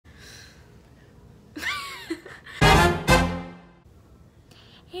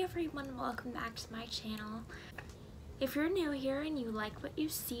everyone, welcome back to my channel. If you're new here and you like what you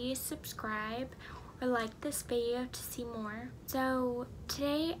see, subscribe or like this video to see more. So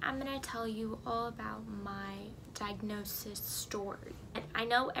today I'm going to tell you all about my diagnosis story. And I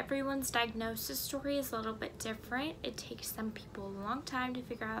know everyone's diagnosis story is a little bit different. It takes some people a long time to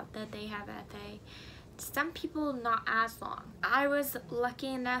figure out that they have FA. Some people not as long. I was lucky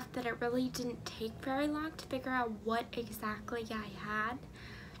enough that it really didn't take very long to figure out what exactly I had.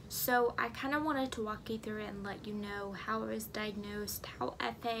 So I kind of wanted to walk you through it and let you know how I was diagnosed, how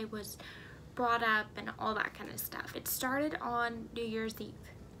FA was brought up, and all that kind of stuff. It started on New Year's Eve.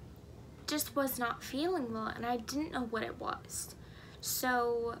 Just was not feeling well and I didn't know what it was.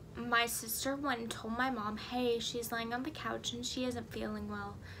 So my sister went and told my mom, hey, she's laying on the couch and she isn't feeling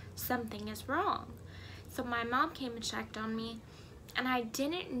well. Something is wrong. So my mom came and checked on me, and I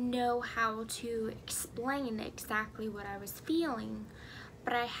didn't know how to explain exactly what I was feeling,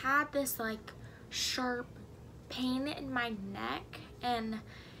 but I had this like sharp pain in my neck, and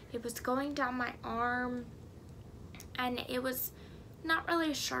it was going down my arm, and it was not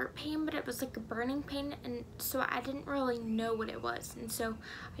really a sharp pain, but it was like a burning pain, and so I didn't really know what it was. And so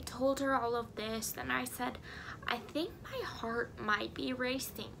I told her all of this, and I said, I think my heart might be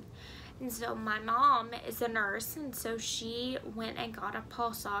racing. And so my mom is a nurse, and so she went and got a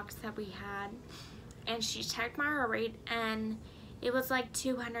pulse ox that we had, and she checked my heart rate, and it was like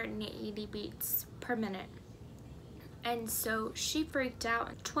 280 beats per minute. And so she freaked out.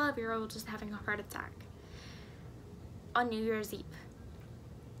 A 12-year-old is having a heart attack on New Year's Eve.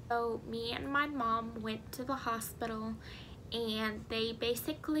 So me and my mom went to the hospital, and they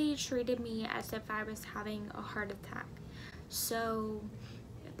basically treated me as if I was having a heart attack. So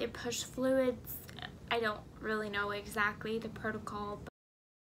they pushed fluids. I don't really know exactly the protocol, but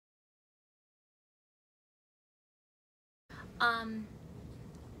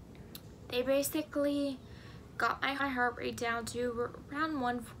they basically got my heart rate down to around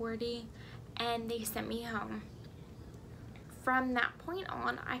 140, and they sent me home. From that point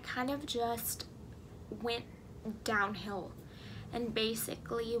on, I kind of just went downhill and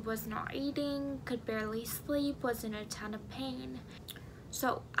basically was not eating, could barely sleep, was in a ton of pain.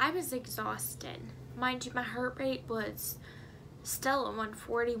 So I was exhausted. Mind you, my heart rate was still at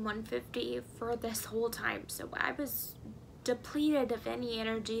 140, 150 for this whole time. So I was depleted of any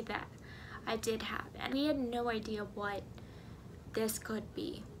energy that I did have. And we had no idea what this could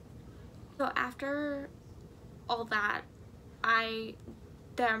be. So after all that,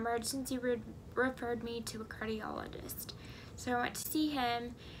 the emergency referred me to a cardiologist. So I went to see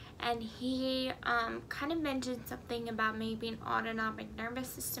him, and he kind of mentioned something about maybe an autonomic nervous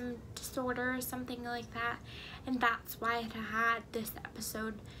system disorder or something like that, and that's why I had this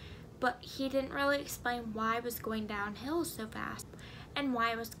episode. But he didn't really explain why I was going downhill so fast and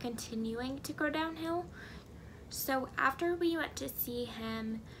why I was continuing to go downhill. So after we went to see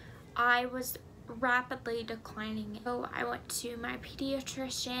him, I was rapidly declining. So I went to my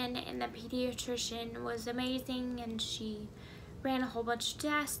pediatrician, and the pediatrician was amazing, and she ran a whole bunch of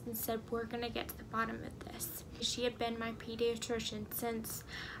tests and said, we're gonna get to the bottom of this. She had been my pediatrician since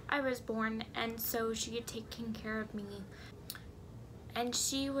I was born, and so she had taken care of me, and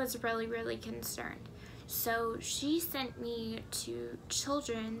she was really concerned. So she sent me to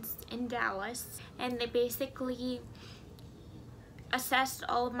Children's in Dallas, and they basically assessed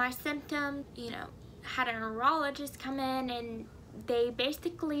all of my symptoms, had a neurologist come in, and they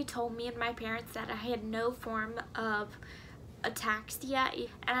basically told me and my parents that I had no form of Ataxia,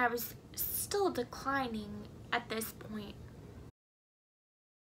 and I was still declining at this point.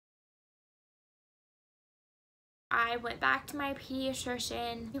 I went back to my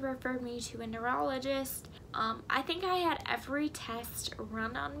pediatrician. He referred me to a neurologist. I think I had every test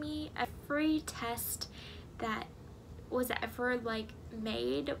run on me. Every test that was ever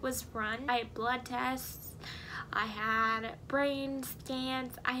made was run. I had blood tests, I had brain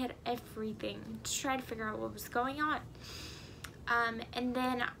scans, I had everything to try to figure out what was going on. And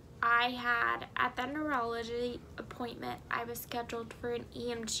then I had, at the neurology appointment, I was scheduled for an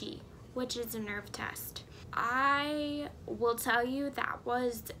EMG, which is a nerve test. I will tell you that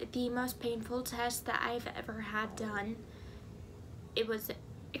was the most painful test that I've ever had done. It was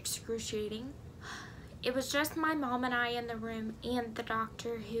excruciating. It was just my mom and I in the room, and the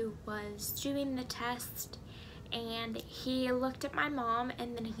doctor who was doing the test, and he looked at my mom,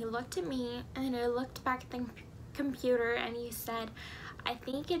 and then he looked at me, and then he looked back at the computer, and he said, I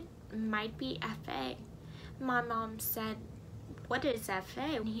think it might be FA. My mom said, what is FA?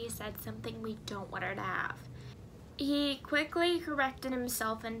 And he said something we don't want her to have. He quickly corrected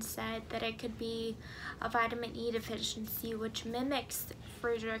himself and said that it could be a vitamin E deficiency, which mimics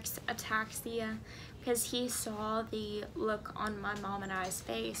Friedreich's ataxia, because he saw the look on my mom and I's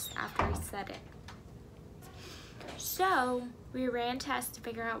face after he said it. So we ran tests to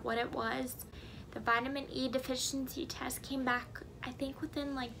figure out what it was. The vitamin E deficiency test came back, I think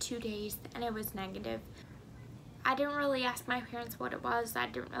within like 2 days, and it was negative. I didn't really ask my parents what it was. I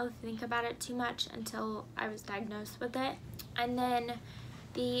didn't really think about it too much until I was diagnosed with it. And then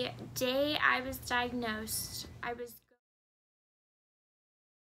the day I was diagnosed, I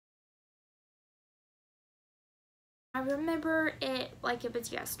remember it like it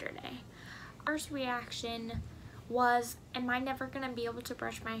was yesterday. First reaction was, am I never gonna be able to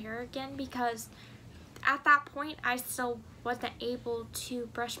brush my hair again? Because at that point I still wasn't able to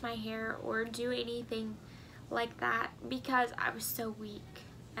brush my hair or do anything like that because I was so weak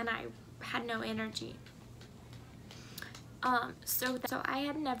and I had no energy. So I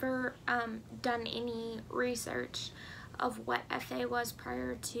had never done any research of what FA was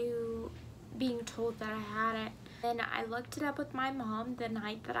prior to being told that I had it. And I looked it up with my mom the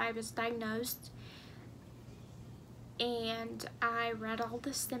night that I was diagnosed, and I read all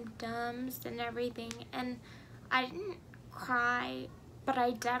the symptoms and everything, and I didn't cry, but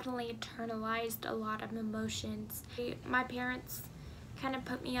I definitely internalized a lot of emotions. My parents kind of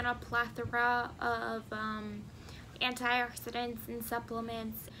put me on a plethora of antioxidants and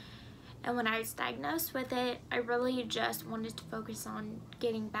supplements, and when I was diagnosed with it, I really just wanted to focus on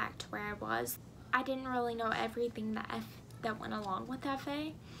getting back to where I was. I didn't really know everything that went along with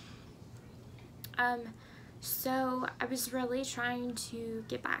FA. So I was really trying to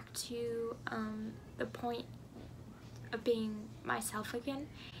get back to the point of being myself again.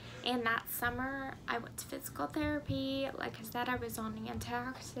 And that summer I went to physical therapy. Like I said, I was on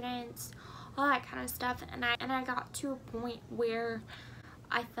antioxidants, all that kind of stuff, and I got to a point where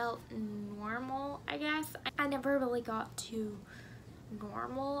I felt normal, I guess. I never really got to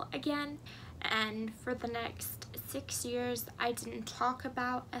normal again, and for the next 6 years I didn't talk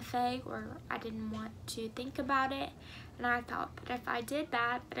about FA, or I didn't want to think about it, and I thought that if I did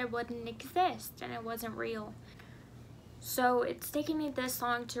that it wouldn't exist and it wasn't real. So it's taken me this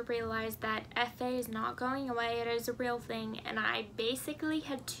long to realize that FA is not going away, it is a real thing, and I basically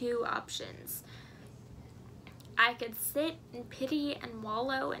had 2 options. I could sit and pity and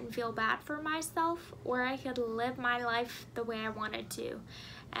wallow and feel bad for myself, or I could live my life the way I wanted to.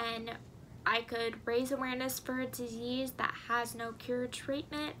 And I could raise awareness for a disease that has no cure or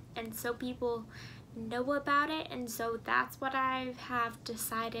treatment, and so people know about it, and so that's what I have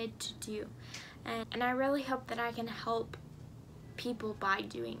decided to do. And I really hope that I can help people by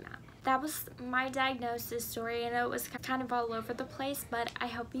doing that. That was my diagnosis story. I know it was kind of all over the place, but I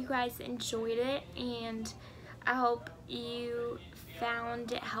hope you guys enjoyed it, and I hope you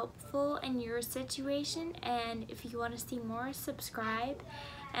found it helpful in your situation. And if you want to see more, subscribe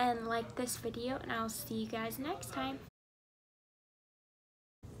and like this video, and I'll see you guys next time.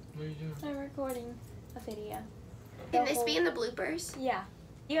 What are you doing? I'm recording a video. Can this be in the bloopers? Yeah.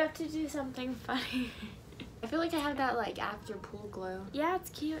 You have to do something funny. I feel like I have that like after pool glow. Yeah,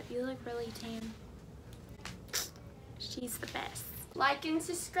 it's cute. You look really tan. She's the best. Like and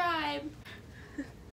subscribe.